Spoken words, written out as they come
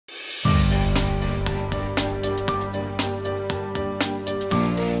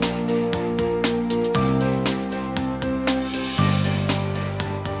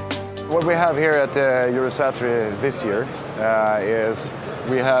what we have here at Eurosatory this year is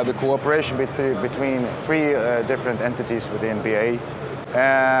we have a cooperation between three different entities within BAE.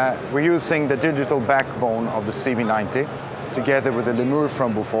 We're using the digital backbone of the CV90 together with the lemur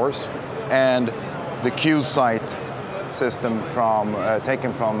from Bofors and the Q-Sight system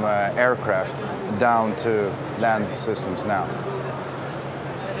taken from aircraft down to land systems now.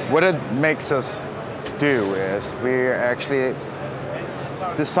 What it makes us do is we're actually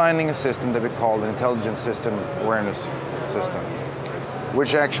designing a system that we call an intelligent system awareness system,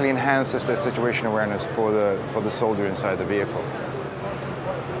 which actually enhances the situation awareness for the soldier inside the vehicle.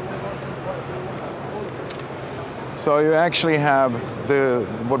 So you actually have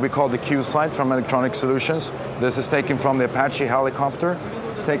what we call the Q-Sight from Electronic Solutions. This is taken from the Apache helicopter,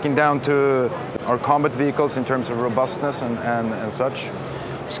 taken down to our combat vehicles in terms of robustness and such.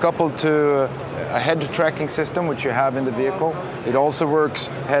 It's coupled to a head tracking system which you have in the vehicle. It also works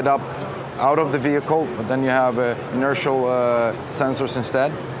head up out of the vehicle, but then you have inertial sensors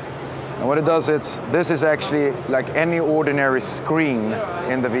instead. And what it does is, this is actually like any ordinary screen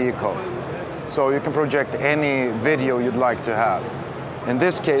in the vehicle. So you can project any video you'd like to have. In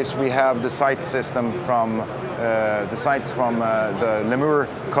this case, we have the sight system from the sights from the lemur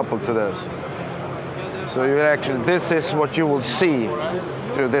coupled to this. So this is what you will see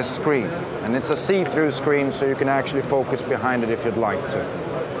through this screen. And it's a see-through screen, so you can actually focus behind it if you'd like to.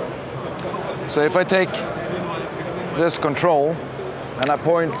 So if I take this control and I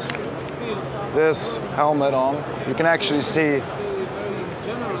point this helmet on, you can actually see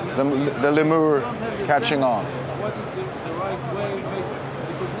the lemur catching on. What is the right way, basically?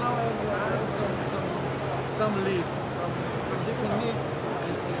 Because now I have some leads, some different needs,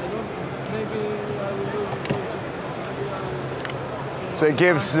 and maybe I will. So it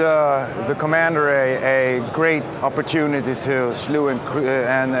gives the commander a great opportunity to slew and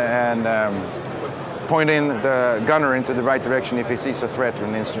point in the gunner into the right direction if he sees a threat or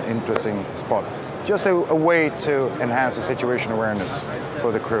an interesting spot. Just a way to enhance the situation awareness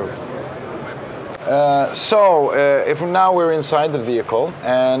for the crew. If now we're inside the vehicle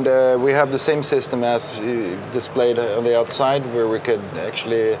and we have the same system as displayed on the outside, where we could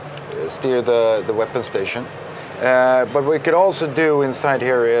actually steer the weapon station. But what we could also do inside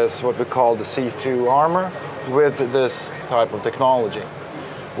here is what we call the see-through armor with this type of technology.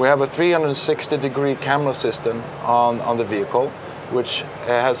 We have a 360-degree camera system on the vehicle, which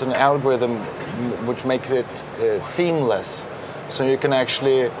has an algorithm which makes it seamless. So you can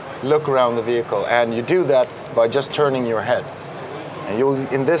actually look around the vehicle, and you do that by just turning your head. And you'll,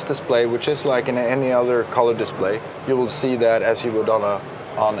 in this display, which is like in any other color display, you will see that as you would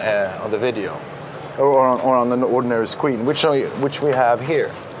on the video, or on an ordinary screen, which we have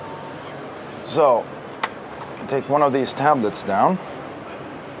here. So, take one of these tablets down.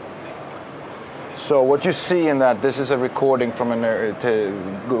 So what you see in that, this is a recording from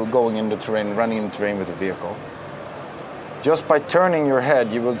going in the terrain, running in the terrain with the vehicle. Just by turning your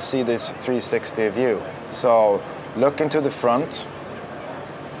head, you will see this 360 view. So look into the front,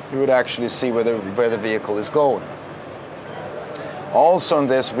 you would actually see where the vehicle is going. Also in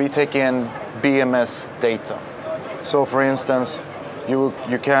this, we take in BMS data. So for instance,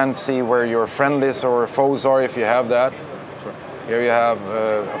 you can see where your friendlies or foes are if you have that. Here you have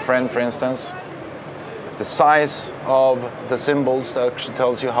a friend, for instance. The size of the symbols that actually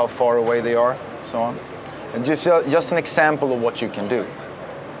tells you how far away they are, so on. And just an example of what you can do.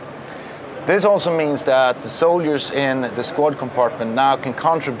 This also means that the soldiers in the squad compartment now can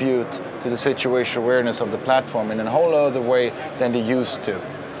contribute to the situation awareness of the platform in a whole other way than they used to.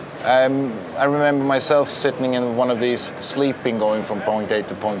 I remember myself sitting in one of these, sleeping, going from point A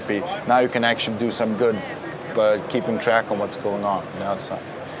to point B. Now you can actually do some good, but keeping track of what's going on outside.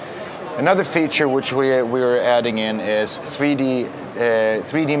 Another feature which we're adding in is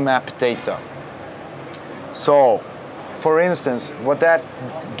 3D map data. So, for instance, what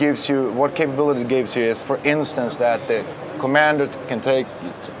capability gives you is, for instance, that the commander can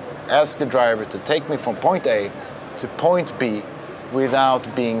ask the driver to take me from point A to point B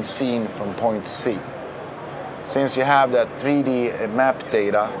without being seen from point C. Since you have that 3D map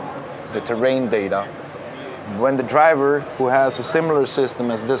data, the terrain data, when the driver, who has a similar system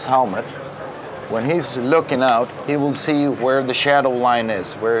as this helmet, when he's looking out, he will see where the shadow line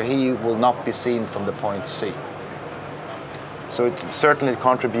is, where he will not be seen from the point C. So it certainly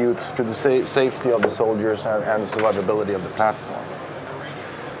contributes to the safety of the soldiers and the survivability of the platform.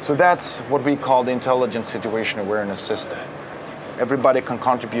 So that's what we call the Intelligent Situation Awareness System. Everybody can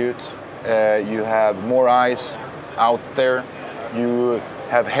contribute. You have more eyes out there. You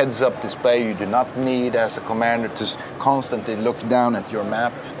have heads-up display. You do not need, as a commander, to constantly look down at your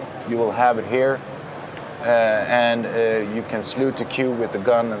map. you will have it here, and you can salute the queue with the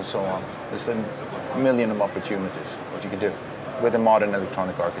gun and so on. There's a million of opportunities what you can do with a modern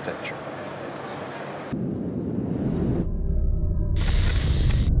electronic architecture.